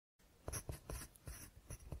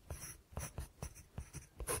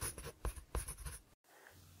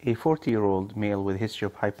A 40-year-old male with history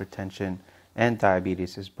of hypertension and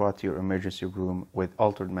diabetes is brought to your emergency room with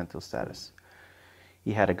altered mental status.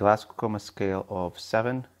 He had a Glasgow Coma scale of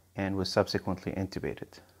 7 and was subsequently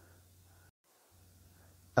intubated.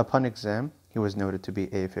 Upon exam, he was noted to be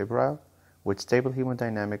afebrile, with stable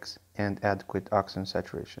hemodynamics and adequate oxygen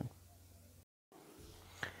saturation.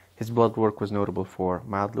 His blood work was notable for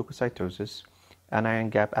mild leukocytosis, anion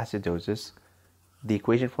gap acidosis. The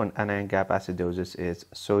equation for an anion gap acidosis is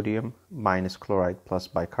sodium minus chloride plus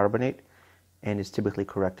bicarbonate and is typically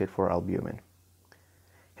corrected for albumin.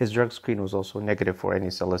 His drug screen was also negative for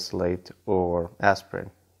any salicylate or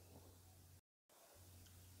aspirin.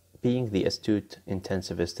 Being the astute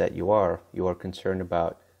intensivist that you are concerned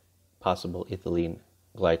about possible ethylene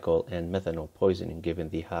glycol and methanol poisoning given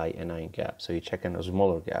the high anion gap. So you check an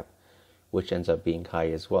osmolar gap, which ends up being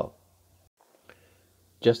high as well.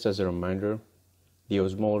 Just as a reminder, the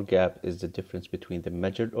osmolar gap is the difference between the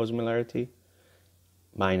measured osmolarity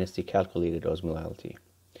minus the calculated osmolarity.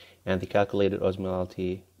 And the calculated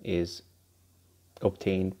osmolarity is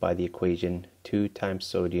obtained by the equation 2 times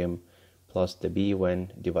sodium plus the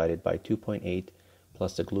BUN divided by 2.8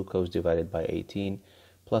 plus the glucose divided by 18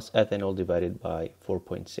 plus ethanol divided by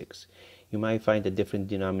 4.6. You might find a different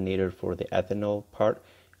denominator for the ethanol part,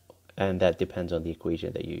 and that depends on the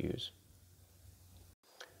equation that you use.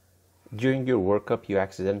 During your workup, you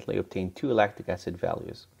accidentally obtained 2 lactic acid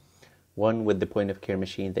values, one with the point of care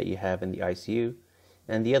machine that you have in the ICU,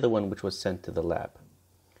 and the other one which was sent to the lab.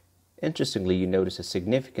 Interestingly, you notice a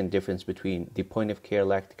significant difference between the point of care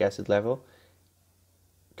lactic acid level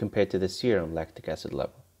compared to the serum lactic acid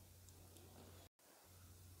level.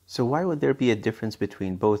 So why would there be a difference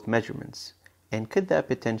between both measurements? And could that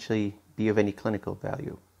potentially be of any clinical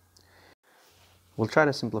value? We'll try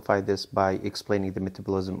to simplify this by explaining the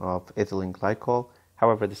metabolism of ethylene glycol.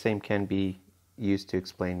 However, the same can be used to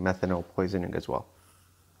explain methanol poisoning as well.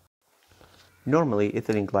 Normally,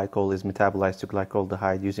 ethylene glycol is metabolized to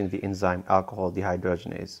glycoldehyde using the enzyme alcohol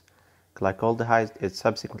dehydrogenase. Glycoldehyde is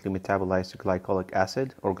subsequently metabolized to glycolic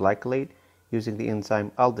acid or glycolate using the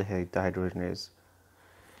enzyme aldehyde dehydrogenase.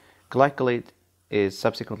 Glycolate is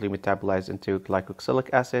subsequently metabolized into glycoxylic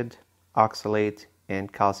acid, oxalate,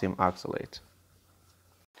 and calcium oxalate.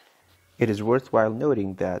 It is worthwhile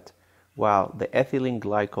noting that while the ethylene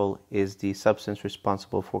glycol is the substance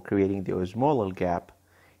responsible for creating the osmolar gap,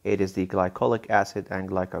 it is the glycolic acid and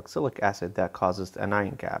glycoxylic acid that causes the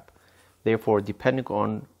anion gap. Therefore, depending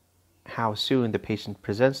on how soon the patient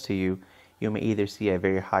presents to you, you may either see a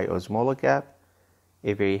very high osmolar gap,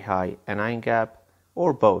 a very high anion gap,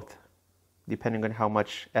 or both, depending on how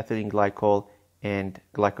much ethylene glycol and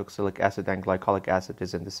glycoxylic acid and glycolic acid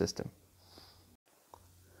is in the system.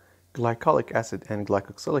 Glycolic acid and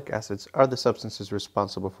glycoxylic acids are the substances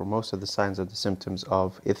responsible for most of the signs of the symptoms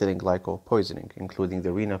of ethylene glycol poisoning, including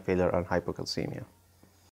the renal failure and hypocalcemia.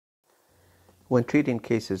 When treating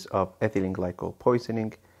cases of ethylene glycol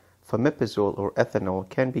poisoning, famotidine or ethanol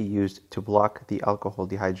can be used to block the alcohol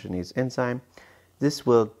dehydrogenase enzyme. This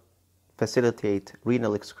will facilitate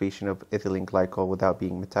renal excretion of ethylene glycol without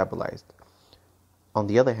being metabolized. On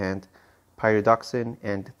the other hand, pyridoxine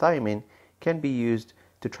and thiamine can be used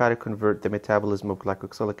to try to convert the metabolism of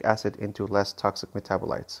glycoxylic acid into less toxic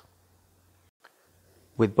metabolites.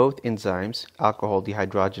 With both enzymes, alcohol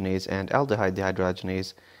dehydrogenase and aldehyde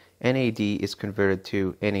dehydrogenase, NAD is converted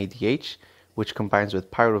to NADH, which combines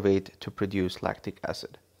with pyruvate to produce lactic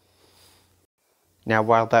acid. Now,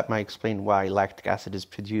 while that might explain why lactic acid is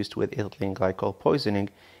produced with ethylene glycol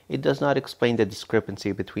poisoning, it does not explain the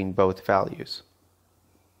discrepancy between both values.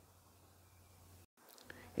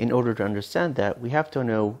 In order to understand that, we have to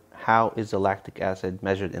know how is the lactic acid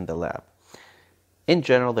measured in the lab. In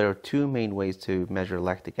general, there are 2 main ways to measure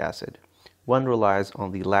lactic acid. One relies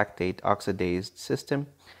on the lactate oxidase system,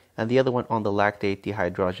 and the other one on the lactate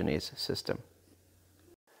dehydrogenase system.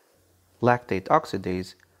 Lactate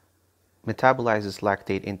oxidase metabolizes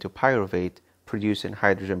lactate into pyruvate, producing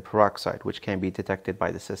hydrogen peroxide, which can be detected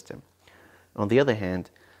by the system. On the other hand,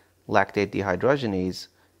 lactate dehydrogenase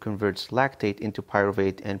converts lactate into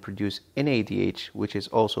pyruvate and produces NADH, which is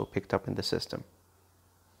also picked up in the system.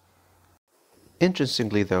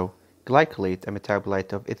 Interestingly though, glycolate, a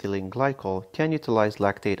metabolite of ethylene glycol, can utilize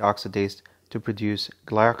lactate oxidase to produce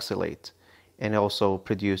glyoxylate and also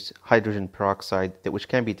produce hydrogen peroxide which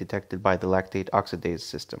can be detected by the lactate oxidase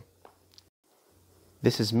system.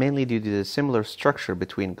 This is mainly due to the similar structure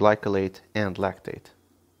between glycolate and lactate.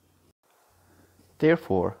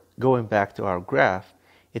 Therefore, going back to our graph,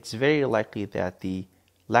 it's very likely that the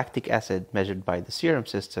lactic acid measured by the serum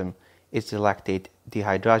system is the lactate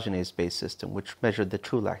dehydrogenase based system, which measured the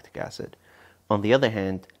true lactic acid. On the other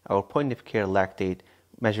hand, our point-of-care lactate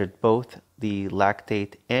measured both the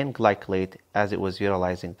lactate and glycolate as it was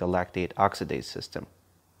utilizing the lactate oxidase system.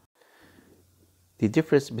 The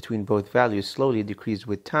difference between both values slowly decreased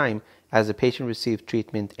with time as the patient received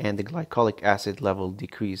treatment and the glycolic acid level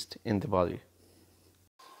decreased in the body.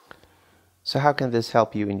 So how can this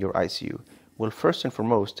help you in your ICU? Well, first and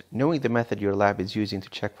foremost, knowing the method your lab is using to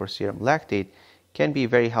check for serum lactate can be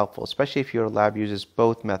very helpful, especially if your lab uses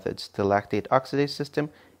both methods, the lactate oxidase system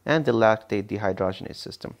and the lactate dehydrogenase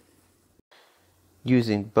system.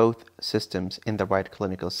 Using both systems in the right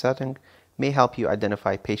clinical setting may help you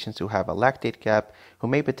identify patients who have a lactate gap who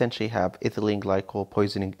may potentially have ethylene glycol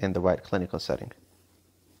poisoning in the right clinical setting.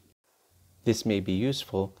 This may be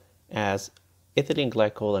useful as ethylene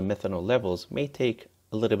glycol and methanol levels may take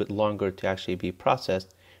a little bit longer to actually be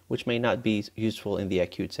processed, which may not be useful in the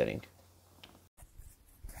acute setting.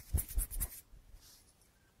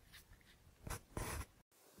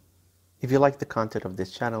 If you like the content of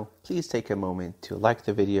this channel, please take a moment to like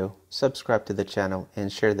the video, subscribe to the channel,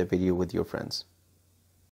 and share the video with your friends.